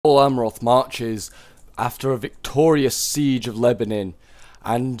DOL AMROTH marches after a victorious siege of Lebanon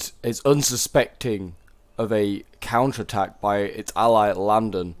and is unsuspecting of a counterattack by its ally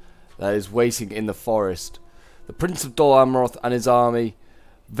London that is waiting in the forest. The Prince of DOL AMROTH and his army,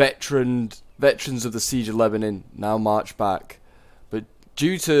 veterans of the siege of Lebanon, now march back. But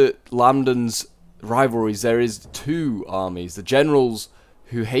due to London's rivalries, there is two armies. The generals,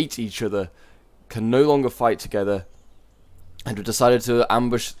 who hate each other, can no longer fight together and have decided to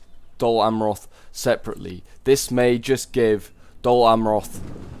ambush DOL AMROTH separately. This may just give DOL AMROTH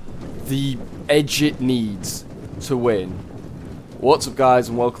the edge it needs to win. What's up, guys,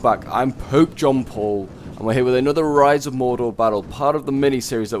 and welcome back. I'm PopeJohnPaul, and we're here with another Rise of Mordor battle, part of the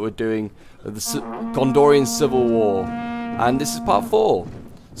mini-series that we're doing of the Gondorian Civil War, and this is part 4.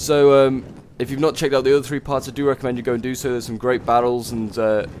 So if you've not checked out the other 3 parts, I do recommend you go and do so. There's some great battles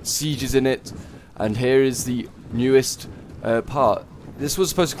and sieges in it, and here is the newest part. This was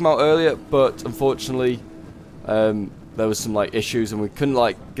supposed to come out earlier, but unfortunately there was some issues, and we couldn't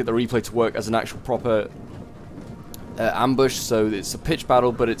get the replay to work as an actual proper ambush. So it's a pitch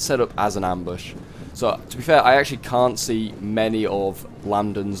battle, but it's set up as an ambush. So to be fair, I actually can't see many of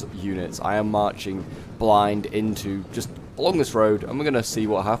Lambden's units. I am marching blind into just along this road, and we're gonna see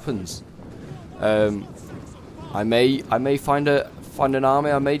what happens. I may find an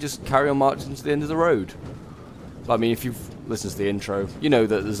army. I may just carry on marching to the end of the road. But I mean, if you've listened to the intro, you know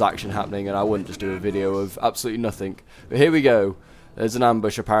that there's action happening, and I wouldn't just do a video of absolutely nothing. But here we go. There's an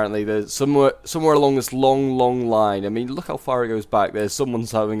ambush apparently. There's somewhere along this long line. I mean, look how far it goes back. There's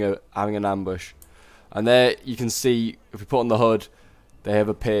someone's having an ambush, and there you can see, if we put on the HUD, they have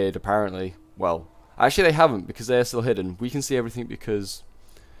appeared apparently. Well, actually they haven't, because they're still hidden. We can see everything because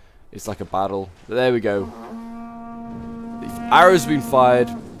it's like a battle. But there we go. The arrows have been fired.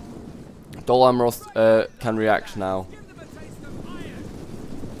 DOL AMROTH can react now.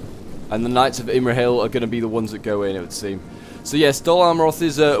 And the Knights of Imrahil are going to be the ones that go in, it would seem. So yes, DOL AMROTH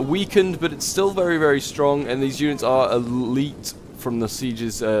is weakened, but it's still very strong, and these units are elite from the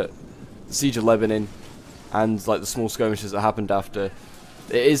sieges, the siege of Lebanon, and the small skirmishes that happened after.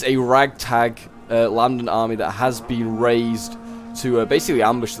 It is a ragtag Lambden army that has been raised to basically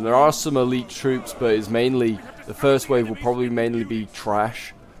ambush them. There are some elite troops, but it's mainly, the first wave will probably mainly be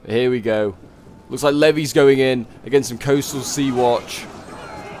trash. But here we go. Looks like levies going in against some coastal sea watch.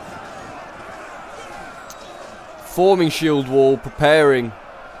 Forming shield wall, preparing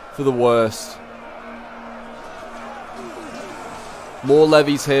for the worst. More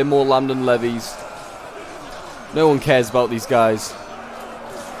levies here, more Lambden levies. No one cares about these guys.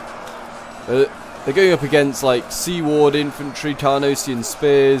 They're going up against Sea Ward infantry, Tarnosian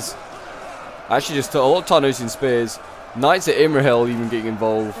spears. Actually, just a lot of Tarnosian spears. Knights at Imrahil even getting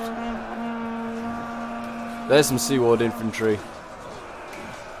involved. There's some Sea Ward infantry.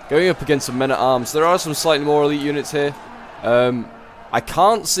 Going up against some men at arms. There are some slightly more elite units here. I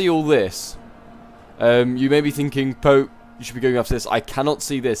can't see all this. You may be thinking, Pope, you should be going after this. I cannot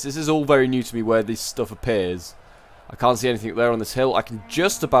see this. This is all very new to me, where this stuff appears. I can't see anything there on this hill. I can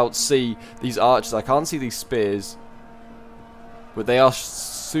just about see these archers. I can't see these spears. But they are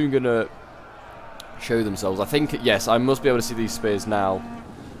soon going to show themselves. I think, yes, I must be able to see these spears now.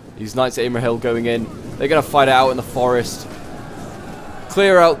 These Knights at Imrahil going in. They're going to fight it out in the forest.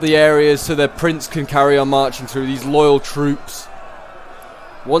 Clear out the areas so their prince can carry on marching through. These loyal troops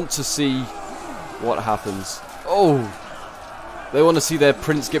want to see what happens. Oh! They want to see their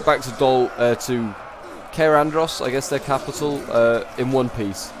prince get back to to Kerandros, I guess their capital, in one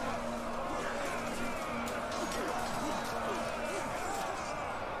piece.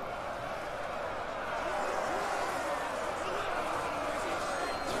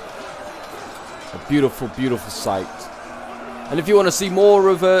 A beautiful sight. And if you want to see more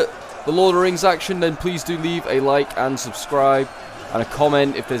of the Lord of the Rings action, then please do leave a like and subscribe, and a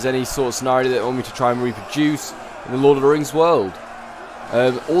comment if there's any sort of scenario that you want me to try and reproduce in the Lord of the Rings world.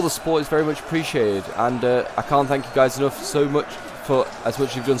 All the support is very much appreciated, and I can't thank you guys enough for as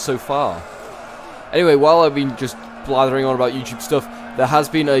much you've done so far. Anyway, while I've been just blathering on about YouTube stuff, there has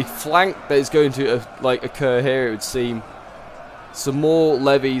been a flank that is going to occur here, it would seem. Some more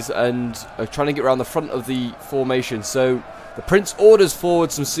levies and trying to get around the front of the formation. So the prince orders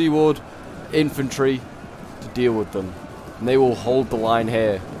forward some Sea Ward infantry to deal with them, and they will hold the line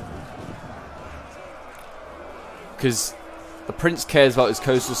here because the prince cares about his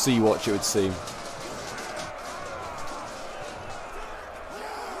coastal sea watch, it would seem.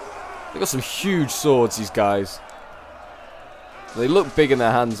 They've got some huge swords, these guys. They look big in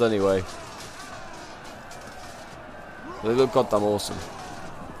their hands anyway. They look goddamn awesome.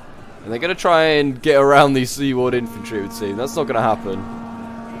 And they're going to try and get around these Sea Ward infantry, it would seem. That's not going to happen.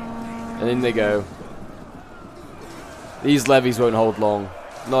 And in they go. These levies won't hold long.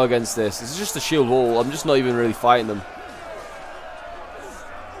 Not against this. This is just a shield wall. I'm just not even really fighting them.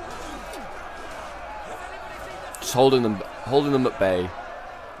 Just holding them at bay.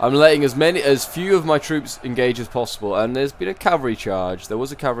 I'm letting as few of my troops engage as possible. And there's been a cavalry charge. There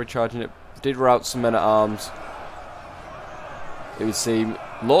was a cavalry charge and it did rout some men at arms. It would seem.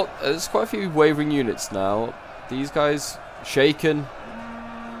 There's quite a few wavering units now. These guys shaken.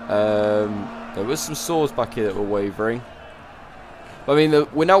 There was some swords back here that were wavering. But, I mean,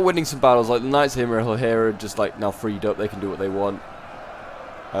 we're now winning some battles. Like the Knights of Himmerhill here are just like now freed up. They can do what they want.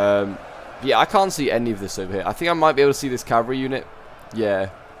 Yeah, I can't see any of this over here. I think I might be able to see this cavalry unit. Yeah,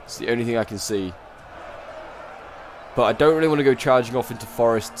 it's the only thing I can see. But I don't really want to go charging off into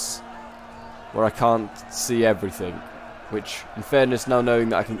forests where I can't see everything. Which, in fairness, now knowing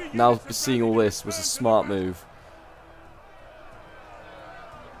that I can now seeing all this was a smart move.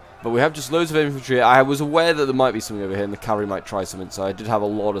 But we have just loads of infantry. I was aware that there might be something over here and the cavalry might try something, so I did have a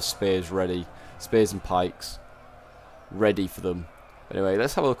lot of spears ready. Spears and pikes. Ready for them. Anyway,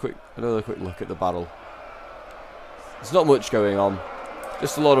 let's have another quick look at the battle. There's not much going on.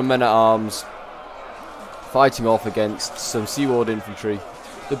 Just a lot of men at arms fighting off against some seaward infantry.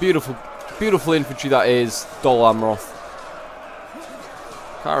 The beautiful, beautiful infantry that is DOL Amroth.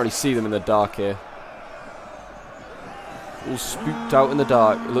 Can't really see them in the dark here. All spooked out in the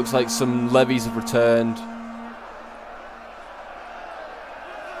dark. It looks like some levies have returned.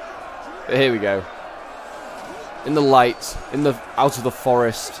 But here we go. In the light, out of the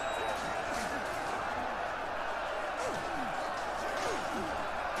forest.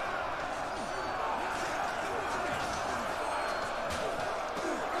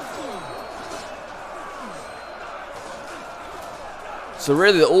 So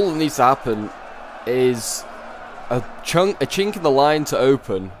really, all that needs to happen is a chink in the line to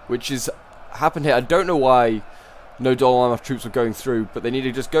open, which is happened here. I don't know why no DOL Amroth troops were going through, but they need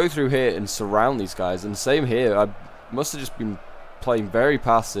to just go through here and surround these guys. And same here. I must have just been playing very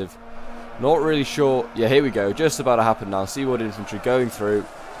passive. Not really sure. Yeah, here we go. Just about to happen now. Seaward infantry going through.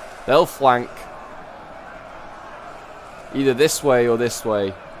 They'll flank either this way or this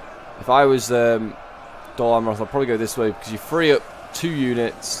way. If I was DOL Amroth, I'd probably go this way because you free up 2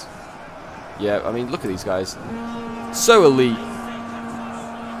 units. Yeah, I mean, look at these guys. So elite.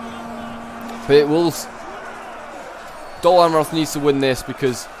 But it will... DOL Amroth needs to win this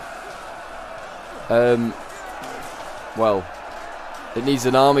because... well, it needs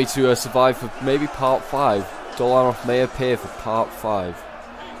an army to survive for maybe part 5. DOL Amroth may appear for part 5.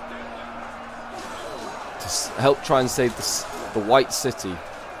 To help try and save the White City.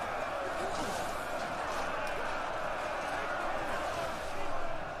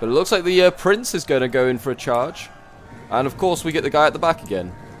 But it looks like the Prince is going to go in for a charge. And of course we get the guy at the back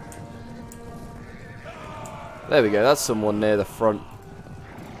again. There we go, that's someone near the front.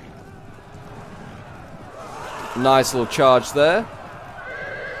 Nice little charge there.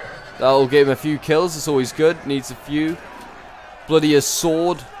 That'll give him a few kills, it's always good. Needs a few. Bloody a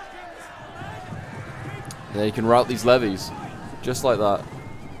sword. And then you can rout these levies. Just like that.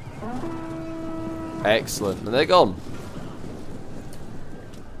 Excellent. And they're gone.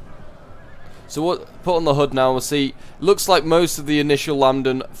 So what? Put on the HUD now. We'll see. Looks like most of the initial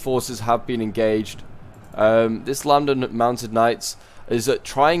Lambden forces have been engaged. This Lambden Mounted Knights is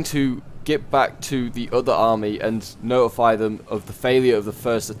trying to get back to the other army and notify them of the failure of the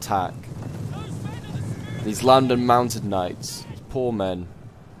first attack. These Lambden Mounted Knights, poor men,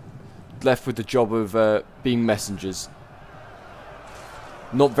 left with the job of being messengers.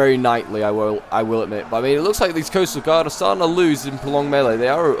 Not very knightly, I will admit. But I mean, it looks like these Coastal Guard are starting to lose in prolonged melee. They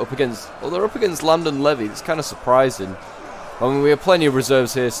are up against, well, they're up against Lambden Levy. It's kind of surprising. I mean, we have plenty of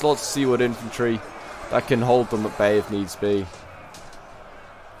reserves here. Lots of seaward infantry that can hold them at bay if needs be.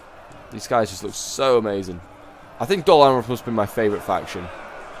 These guys just look so amazing. I think DOL Amroth must be my favourite faction.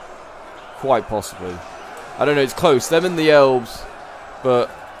 Quite possibly. I don't know, it's close. Them and the Elves, but...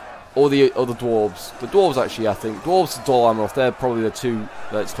 or the other Dwarves. The Dwarves, actually, I think. Dwarves and DOL Amroth, they're probably the two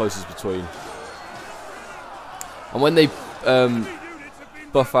that's closest between. And when they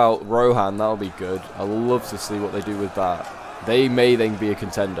buff out Rohan, that'll be good. I'd love to see what they do with that. They may then be a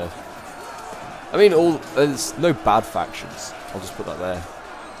contender. I mean, there's no bad factions. I'll just put that there.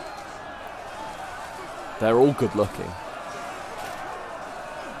 They're all good looking.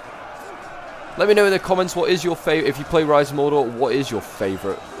 Let me know in the comments what is your favourite, if you play Rise of Mordor, what is your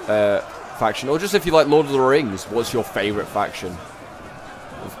favourite faction? Or just if you like Lord of the Rings, what's your favourite faction?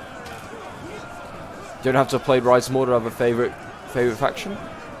 You don't have to play Rise of Mordor, have a favourite faction?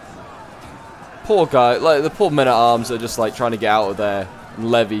 Poor guy, like the poor men at arms are just like trying to get out of there.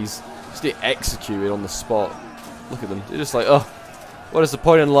 And levies. Just get executed on the spot. Look at them. They're just like, oh, what is the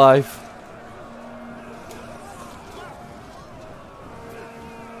point in life?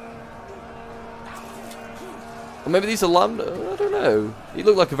 Or maybe these are land. I don't know. He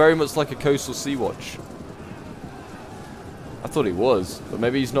looked like very much like a coastal sea watch. I thought he was, but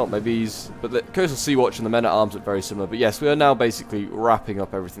maybe he's not. Maybe he's. But the coastal sea watch and the men at arms look very similar. But yes, we are now basically wrapping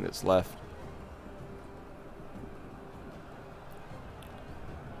up everything that's left.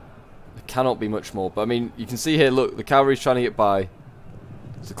 There cannot be much more. But I mean, you can see here. Look, the cavalry's trying to get by.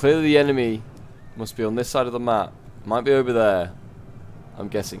 So clearly the enemy must be on this side of the map. Might be over there. I'm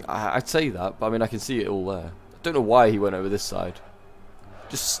guessing. I'd say that, but I mean, I can see it all there. I don't know why he went over this side.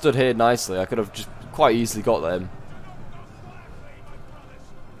 Just stood here nicely. I could have just quite easily got them.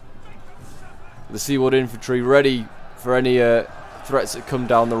 The Seaboard infantry ready for any threats that come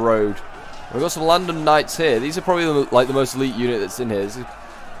down the road. We've got some London Knights here. These are probably like the most elite unit that's in here. This is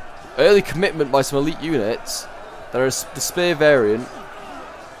early commitment by some elite units. There is the spear variant.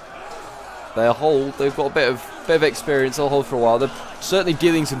 They'll hold. They've got a bit of experience. They'll hold for a while. They're certainly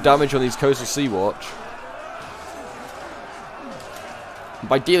dealing some damage on these coastal sea watch.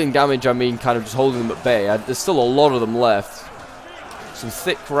 By dealing damage, I mean kind of just holding them at bay. There's still a lot of them left. Some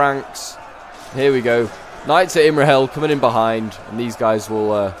thick ranks. Here we go. Knights at Imrahil coming in behind, and these guys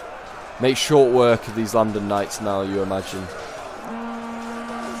will make short work of these London Knights now, you imagine.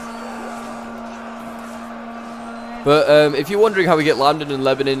 But if you're wondering how we get London and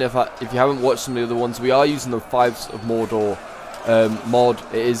Lebanon, if you haven't watched some of the other ones, we are using the Fives of Mordor mod.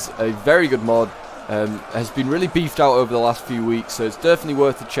 It is a very good mod. Has been really beefed out over the last few weeks, so it's definitely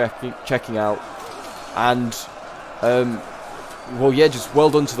worth checking out. And well, yeah, just well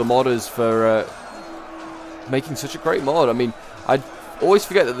done to the modders for making such a great mod. I mean, I always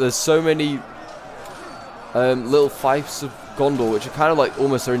forget that there's so many little fiefs of Gondor, which are kind of like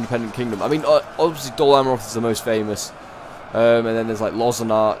almost their independent kingdom. I mean, obviously DOL Amroth is the most famous, and then there's like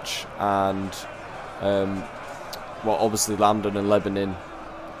Lozanarch and well, obviously Lambden and Lebanon,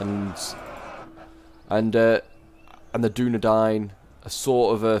 and the Dunedain are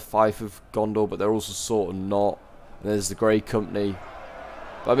sort of a fief of Gondor, but they're also sort of not. And there's the Grey Company.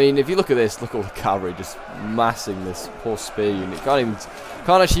 But I mean, if you look at this, look at all the cavalry just massing this poor spear unit. Can't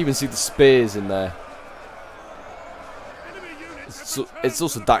actually even see the spears in there. It's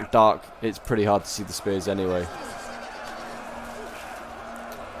also that dark. It's pretty hard to see the spears anyway.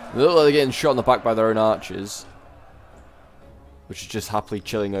 They look like they're getting shot in the back by their own archers, which is just happily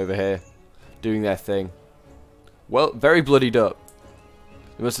chilling over here, doing their thing. Well, very bloodied up.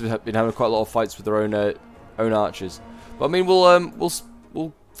 They must have been having quite a lot of fights with their own archers. But I mean,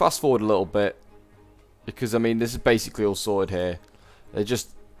 we'll fast forward a little bit, because I mean, this is basically all sorted here. They're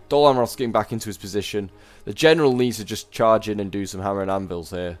just DOL Amroth's getting back into his position. The general needs to just charge in and do some hammer and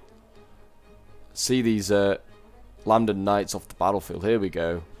anvils here. See these Lambden Knights off the battlefield. Here we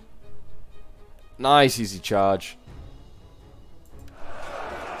go. Nice easy charge.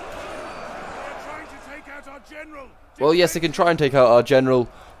 Well, yes, they can try and take out our general,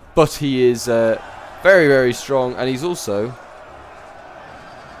 but he is very, very strong, and he's also,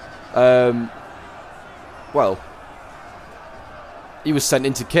 well, he was sent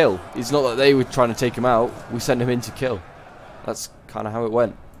in to kill. It's not that they were trying to take him out. We sent him in to kill. That's kind of how it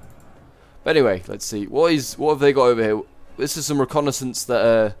went. But anyway, let's see. What have they got over here? This is some reconnaissance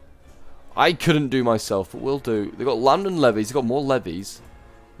that I couldn't do myself, but we'll do. They've got Lambden levies. They've got more levies.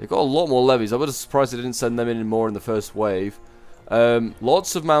 They've got a lot more levies. I was surprised they didn't send them in more in the first wave.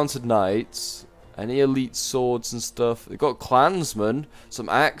 Lots of mounted knights. Any elite swords and stuff. They've got clansmen. Some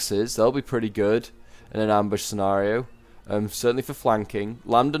axes. They'll be pretty good in an ambush scenario. Certainly for flanking.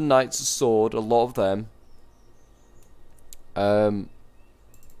 Lambden knights a sword. A lot of them. Lambden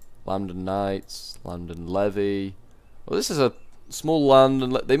knights. Lambden levy. Well, this is a small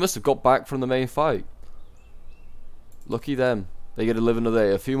Lambden. They must have got back from the main fight. Lucky them. They get to live another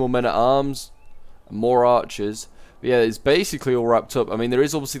day. A few more men at arms, and more archers. But yeah, it's basically all wrapped up. I mean, there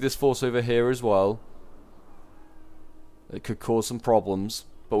is obviously this force over here as well. It could cause some problems,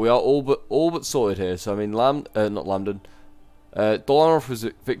 but we are all but sorted here. So I mean, not Lambden. DOL Amroth was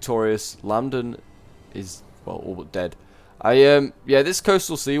victorious. Lambden is, well, all but dead. Yeah, this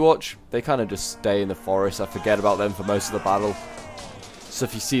coastal sea watch, they kind of just stay in the forest. I forget about them for most of the battle. So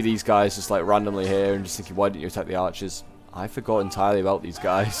if you see these guys just like randomly here and just thinking, why didn't you attack the archers? I forgot entirely about these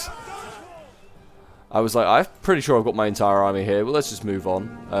guys. I was like, I'm pretty sure I've got my entire army here, but let's just move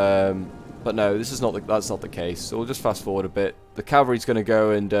on. But no, this is not that's not the case. So we'll just fast forward a bit. The cavalry's going to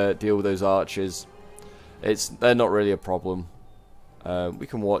go and deal with those archers. They're not really a problem. We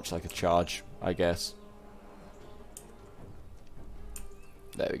can watch like a charge, I guess.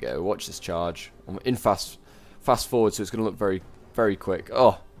 There we go. Watch this charge. I'm in fast forward, so it's going to look very, very quick.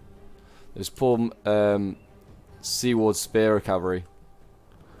 Oh, there's poor Seaward Spear Cavalry.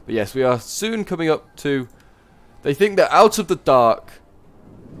 But yes, we are soon coming up to... They think they're out of the dark,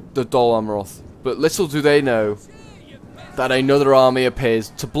 the DOL Amroth. But little do they know that another army appears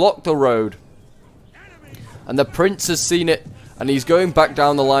to block the road. And the prince has seen it, and he's going back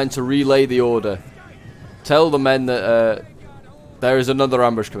down the line to relay the order. Tell the men that there is another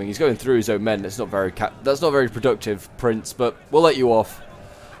ambush coming. He's going through his own men. It's not very that's not very productive, Prince, but we'll let you off.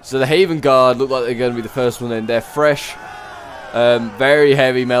 So the Haven Guard look like they're going to be the first one in. They're fresh, very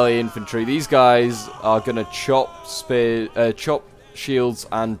heavy melee infantry. These guys are going to chop shields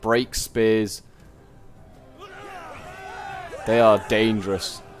and break spears. They are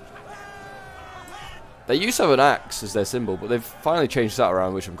dangerous. They used to have an axe as their symbol, but they've finally changed that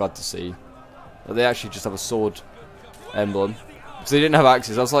around, which I'm glad to see. They actually just have a sword emblem. Because they didn't have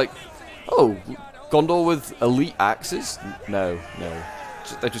axes. I was like, oh, Gondor with elite axes? No.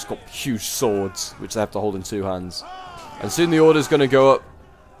 They've just got huge swords, which they have to hold in 2 hands. And soon the order's going to go up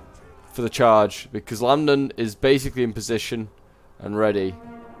for the charge, because Lambton is basically in position and ready.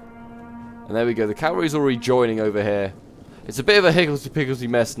 And there we go. The cavalry's already joining over here. It's a bit of a higgledy-piggledy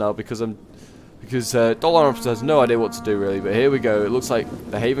mess now, because DOL Amroth has no idea what to do, really. But here we go. It looks like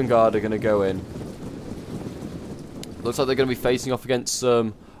the Haven Guard are going to go in. Looks like they're going to be facing off against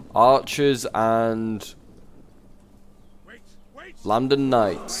some archers and Lambton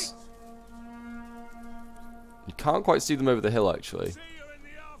Knights. You can't quite see them over the hill, actually.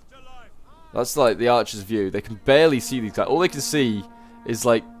 That's like the archer's view. They can barely see these guys. All they can see is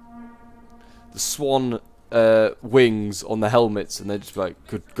like the swan wings on the helmets, and they're just like,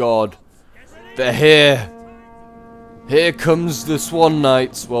 good God, they're here. Here comes the Swan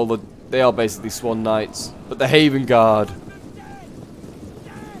Knights. Well, they are basically Swan Knights, but the Haven Guard.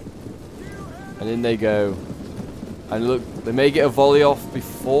 And in they go. And look, they may get a volley off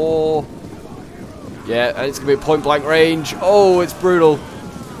before. Yeah, and it's going to be a point blank range. Oh, it's brutal.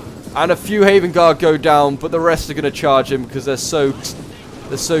 And a few Haven Guard go down, but the rest are going to charge him because they're so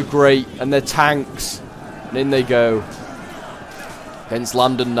great, and they're tanks. And in they go. Against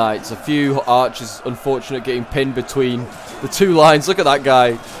Lambton Knights. A few archers, unfortunate, getting pinned between the 2 lines. Look at that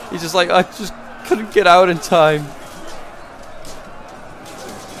guy. He's just like, I just couldn't get out in time.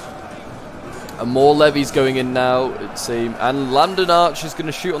 And more levies going in now, it seems. And Lambton Arch is going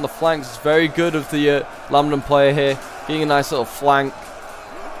to shoot on the flanks. It's very good of the Lambton player here. Getting a nice little flank.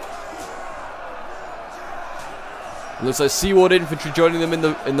 It looks like Seaward Infantry joining them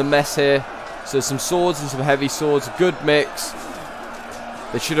in the mess here. So there's some swords and some heavy swords. A good mix.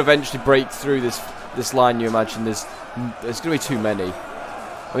 They should eventually break through this line, you imagine. There's going to be too many.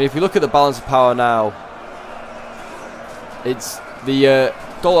 I mean, if you look at the balance of power now, it's the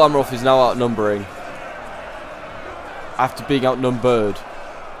DOL Amroth is now outnumbering after being outnumbered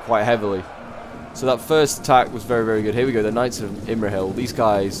quite heavily. So that first attack was very, very good. Here we go, the Knights of Imrahil. These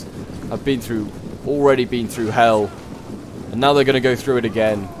guys have already been through hell, and now they're going to go through it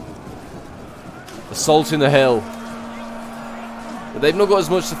again. Assaulting the hill. But they've not got as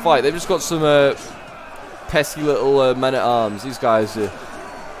much to fight. They've just got some pesky little men-at-arms. These guys are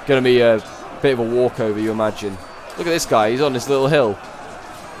going to be a bit of a walkover, you imagine. Look at this guy. He's on this little hill.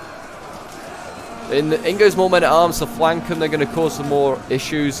 In goes more men-at-arms to flank them. They're going to cause some more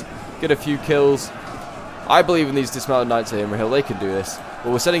issues. Get a few kills. I believe in these dismounted Knights of Imrahil. They can do this.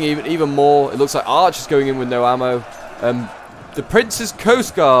 But we're sending even more. It looks like Archer's going in with no ammo. The Prince's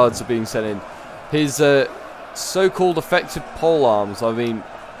Coast Guards are being sent in. His so-called effective pole arms. I mean,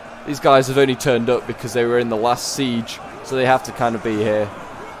 these guys have only turned up because they were in the last siege, so they have to kind of be here.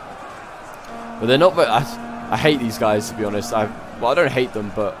 But they're not. I hate these guys, to be honest. Well, I don't hate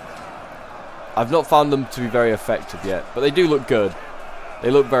them, but I've not found them to be very effective yet. But they do look good. They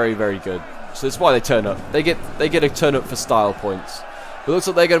look very, very good. So that's why they turn up. They get a turn up for style points. But it looks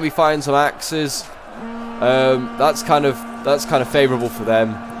like they're going to be firing some axes. That's kind of favourable for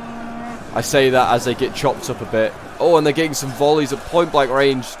them. I say that as they get chopped up a bit. Oh, and they're getting some volleys at point blank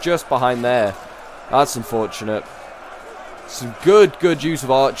range just behind there. That's unfortunate. Some good use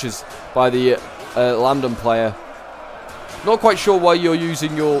of archers by the Lambton player. Not quite sure why you're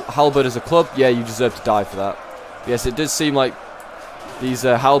using your halberd as a club. Yeah, you deserve to die for that. Yes, it does seem like these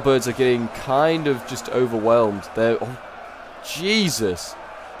halberds are getting kind of just overwhelmed. Oh, Jesus.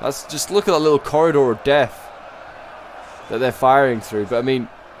 That's just, look at that little corridor of death that they're firing through. But I mean,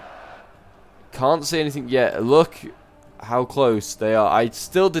 can't see anything yet. Look how close they are. I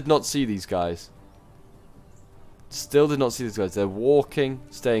still did not see these guys. Still did not see these guys. They're walking,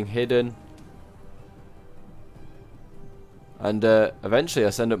 staying hidden. And eventually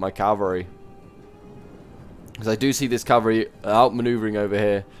I send up my cavalry. Because I do see this cavalry outmaneuvering over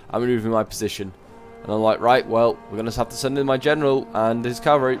here. I'm maneuvering my position. And I'm like, right, well, we're going to have to send in my general and his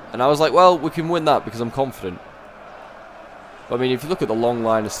cavalry. And I was like, well, we can win that because I'm confident. But I mean, if you look at the long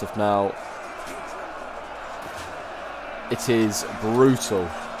line of stuff now, it is brutal.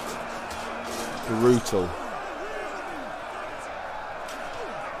 Brutal.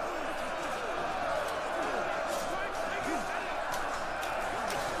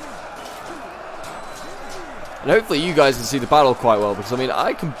 And hopefully you guys can see the battle quite well, because I mean,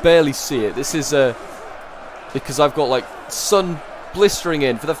 I can barely see it. This is because I've got like sun blistering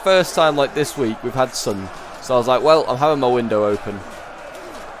in. For the first time like this week, we've had sun. So I was like, well, I'm having my window open.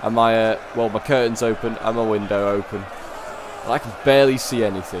 And my, well, my curtains open and my window open. And I can barely see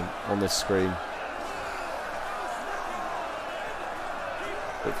anything on this screen.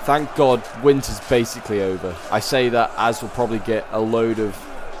 But thank God, winter's basically over. I say that as we'll probably get a load of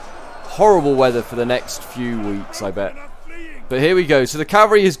horrible weather for the next few weeks, I bet. But here we go. So the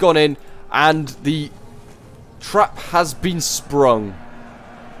cavalry has gone in, and the trap has been sprung.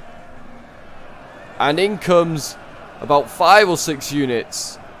 And in comes about 5 or 6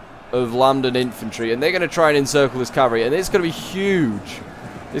 units of Lambden infantry, and they're going to try and encircle this cavalry, and it's going to be huge.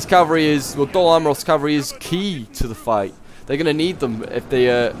 This cavalry is, well, DOL AMROTH's cavalry is key to the fight. They're going to need them if they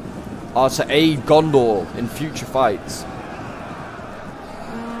are to aid Gondor in future fights.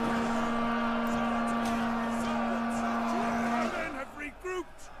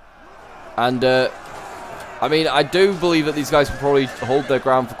 And, I mean, I do believe that these guys can probably hold their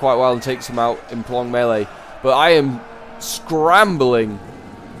ground for quite a while and take some out in prolonged melee. But I am scrambling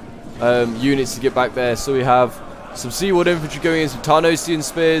units to get back there. So we have some Seawood infantry going in, some Tarnosian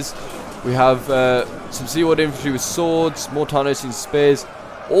spears. We have some Seawood infantry with swords, more Tarnosian spears.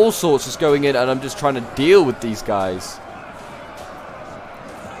 All sorts just going in, and I'm just trying to deal with these guys.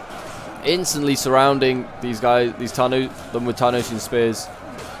 Instantly surrounding these guys, them with Tarnosian spears.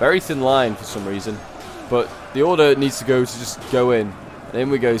 Very thin line for some reason, but the order needs to go to just go in. And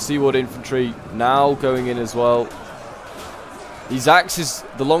in we go, Seawood infantry now going in as well. These axes,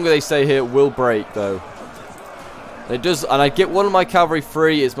 the longer they stay here, will break though. It does, and I get one of my cavalry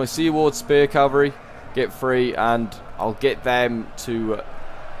free. It's my Seawood spear cavalry, get free, and I'll get them to.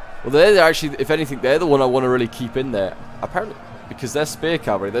 Well, they're actually, if anything, they're the one I want to really keep in there. Apparently, because they're spear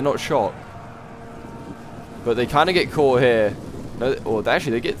cavalry, they're not shot, but they kind of get caught here. No, or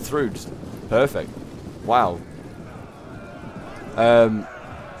actually, they get through. Just perfect. Wow. But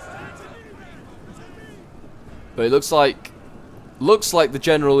it looks like the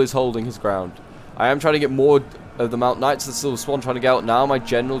general is holding his ground. I am trying to get more of the Knights of the Silver Swan trying to get out now. My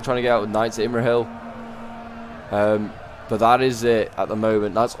general trying to get out with Knights at Imrahil. But that is it at the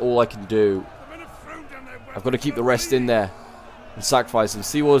moment. That's all I can do. I've got to keep the rest in there and sacrifice them.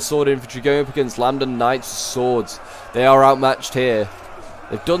 Seawood sword infantry going up against Lambden Knights with swords. They are outmatched here.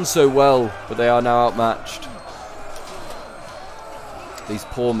 They've done so well, but they are now outmatched. These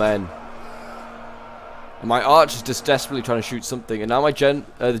poor men. And my archer is just desperately trying to shoot something. And now my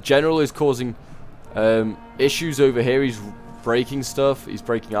the general is causing issues over here. He's breaking stuff. He's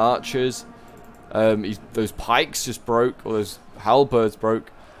breaking archers. Those pikes just broke, or those halberds broke.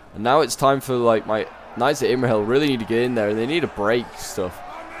 And now it's time for like my Knights at Imrahil really need to get in there, and they need to break stuff.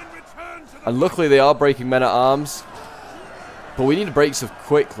 And luckily they are breaking men at arms, but we need to break stuff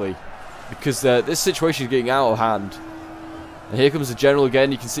quickly because this situation is getting out of hand. And here comes the general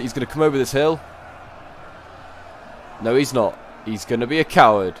again. You can see he's going to come over this hill. No, he's not. He's going to be a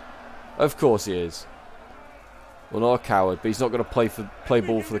coward. Of course he is. Well, not a coward, but he's not going to play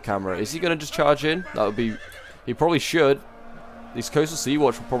ball for the camera. Is he going to just charge in? That would be. He probably should. These coastal sea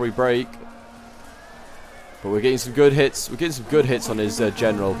watch will probably break. But we're getting some good hits. We're getting some good hits on his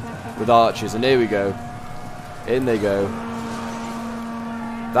general with archers. And here we go. In they go.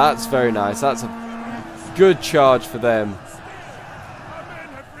 That's very nice. That's a good charge for them.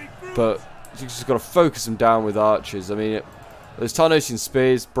 But you just got to focus them down with archers. I mean, those Tarnosian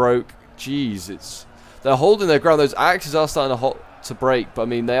spears broke. Jeez, they're holding their ground. Those axes are starting to break. But I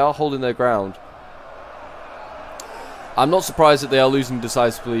mean, they are holding their ground. I'm not surprised that they are losing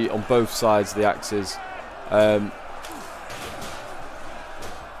decisively on both sides of the axes. But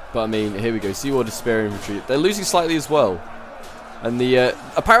I mean, here we go. Seawater spear infantry. They're losing slightly as well, and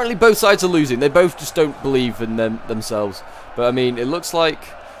apparently both sides are losing. They both just don't believe in themselves. But I mean, it looks like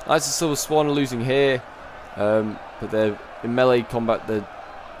Knights of Silver Swan are losing here, but they're in melee combat. They're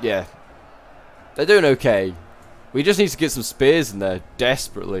doing okay. We just need to get some spears in there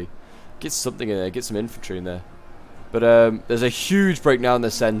desperately. Get something in there. Get some infantry in there. But there's a huge breakdown in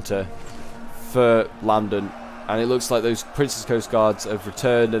the centre for Lambden, And it looks like those Prince's Coast Guards have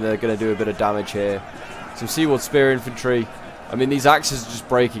returned and they're going to do a bit of damage here. Some Seaworld Spear Infantry. I mean, these axes are just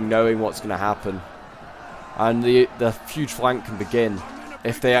breaking, knowing what's going to happen. And the huge flank can begin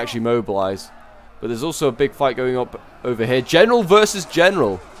if they actually mobilise. But there's also a big fight going up over here. General versus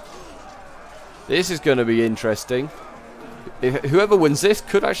General. This is going to be interesting. Whoever wins this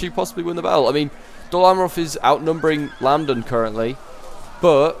could actually possibly win the battle. I mean, DOL Amroth is outnumbering Lambden currently.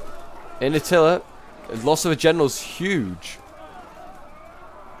 But in Attila, the loss of a general is huge.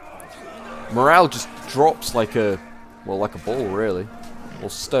 Morale just drops like a, well, like a ball really, or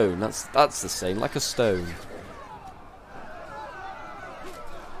stone. That's the same, like a stone.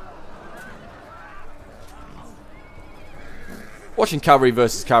 Watching cavalry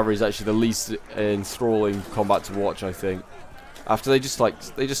versus cavalry is actually the least enthralling combat to watch, I think. After they just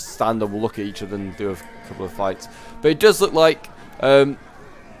stand and look at each other and do a couple of fights. But it does look like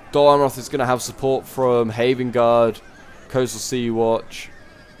DOL Amroth is going to have support from Haven Guard, Coastal Sea Watch,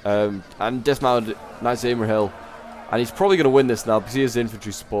 and Dismounted Knights of Imrahil. And he's probably going to win this now because he has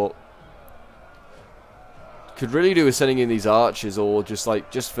infantry support. Could really do with sending in these archers, or just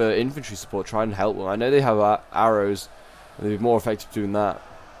for infantry support, try and help them. I know they have arrows, and they'd be more effective doing that.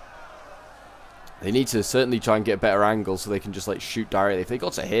 They need to certainly try and get a better angle so they can just like shoot directly. If they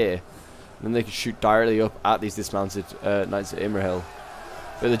got to here, then they can shoot directly up at these dismounted Knights of Imrahil.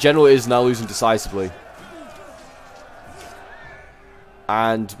 But the general is now losing decisively.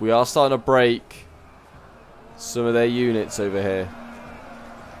 And we are starting to break some of their units over here.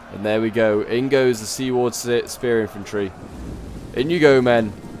 And there we go. In goes the Seaworld Spear Infantry. In you go,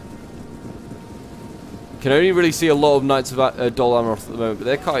 men. Can only really see a lot of Knights of DOL Amroth at the moment, but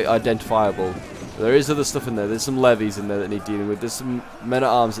they're quite identifiable. There is other stuff in there. There's some levies in there that need dealing with. There's some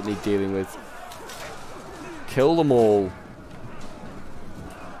men-at-arms that need dealing with. Kill them all.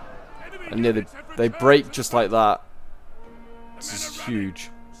 And yeah, they break just like that. This is huge.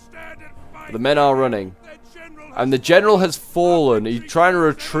 But the men are running. And the general has fallen. He's trying to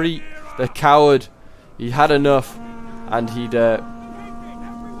retreat. The coward. He had enough. And he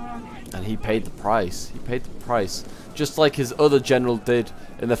paid the price. He paid the price. Just like his other general did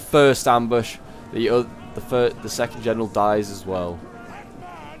in the first ambush. The second general dies as well.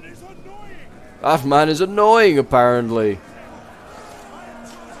 That man is annoying, apparently.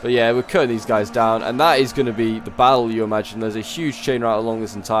 But yeah, we're cutting these guys down, and that is going to be the battle, you imagine. There's a huge chain route along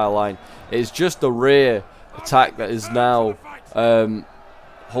this entire line. It's just the rear attack that is now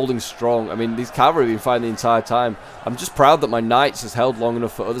holding strong. I mean, these cavalry have been fighting the entire time. I'm just proud that my knights has held long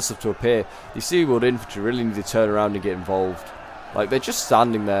enough for other stuff to appear. These Seaworld infantry really need to turn around and get involved. Like, they're just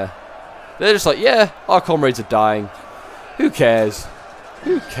standing there. They're just like, yeah, our comrades are dying. Who cares?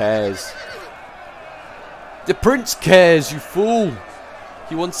 Who cares? The prince cares, you fool!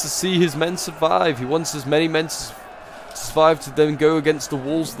 He wants to see his men survive. He wants as many men to survive to then go against the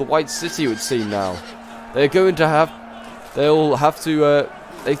walls of the White City, it would seem now. They're going to have... They'll have to...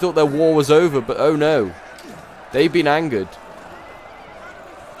 they thought their war was over, but oh no. They've been angered.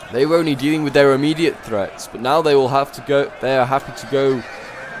 They were only dealing with their immediate threats, but now they will have to go... They are happy to go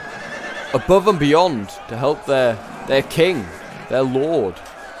above and beyond to help their king, their lord.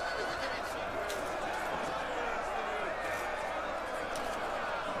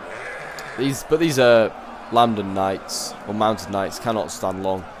 These Lambden Knights, or Mounted Knights, cannot stand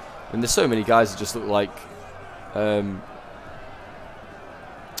long. I mean, there's so many guys that just look like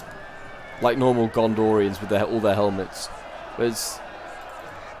normal Gondorians with all their helmets. But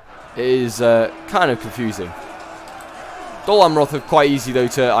it is kind of confusing. DOL Amroth are quite easy though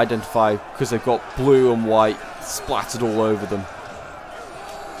to identify because they've got blue and white splattered all over them.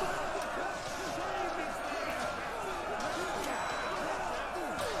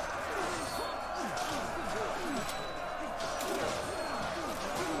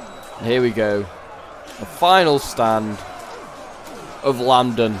 And here we go. The final stand of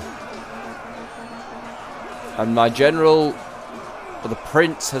Lambden. And my general, the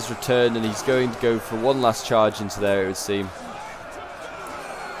prince, has returned and he's going to go for one last charge into there, it would seem.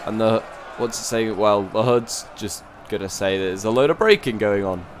 And what's it saying? Well, the HUD's just going to say that there's a load of breaking going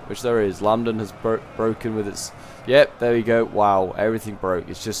on, which there is. Lambden has broken with its... Yep, there we go. Wow, everything broke.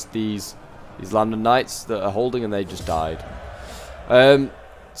 It's just these Lambden Knights that are holding and they just died.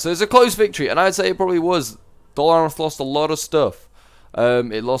 So it's a close victory, and I'd say it probably was. DOL Amroth lost a lot of stuff.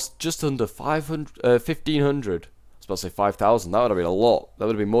 It lost just under 1,500. I was about to say 5,000. That would have been a lot. That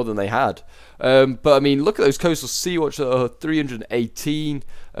would have been more than they had. But I mean, look at those Coastal Sea Watch that are 318.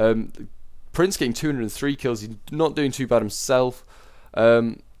 Prince getting 203 kills. He's not doing too bad himself.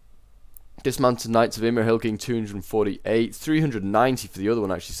 Dismounted Knights of Imrahil getting 248. 390 for the other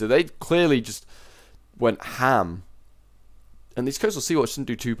one, actually. So they clearly just went ham. And these coastal Sea Watch didn't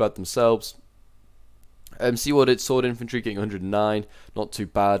do too bad themselves. Seawarded Sword Infantry getting 109, not too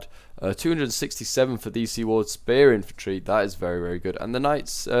bad. 267 for these Seaward Spear Infantry, that is very, very good. And the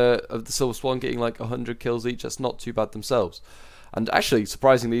Knights of the Silver Swan getting like 100 kills each, that's not too bad themselves. And actually,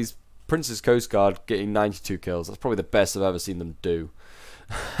 surprisingly, these Prince's Coast Guard getting 92 kills, that's probably the best I've ever seen them do.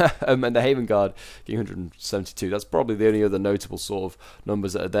 And the Haven Guard getting 172. That's probably the only other notable sort of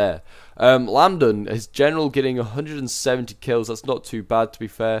numbers that are there. Lambton, his general getting 170 kills. That's not too bad, to be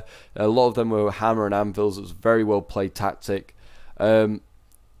fair. A lot of them were hammer and anvils. It was a very well played tactic. And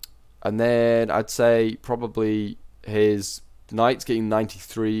then I'd say probably his Knights getting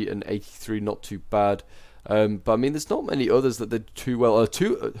 93 and 83. Not too bad. But I mean, there's not many others that did too well.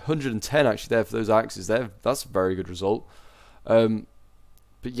 210 actually there for those axes. That's a very good result.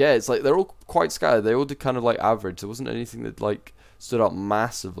 But yeah, it's like they're all quite scattered. They all did kind of like average. There wasn't anything that like stood out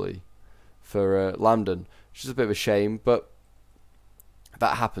massively for Lambton, which is a bit of a shame, but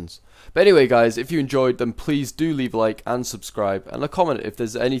that happens. But anyway, guys, if you enjoyed, then please do leave a like and subscribe, and a comment if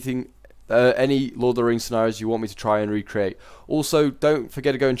there's anything, any Lord of the Rings scenarios you want me to try and recreate. Also, don't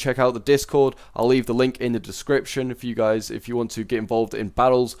forget to go and check out the Discord. I'll leave the link in the description if you want to get involved in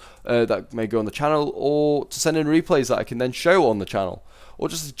battles that may go on the channel, or to send in replays that I can then show on the channel, or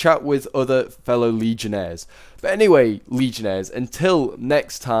just to chat with other fellow Legionnaires. But anyway, Legionnaires, until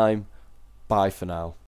next time, bye for now.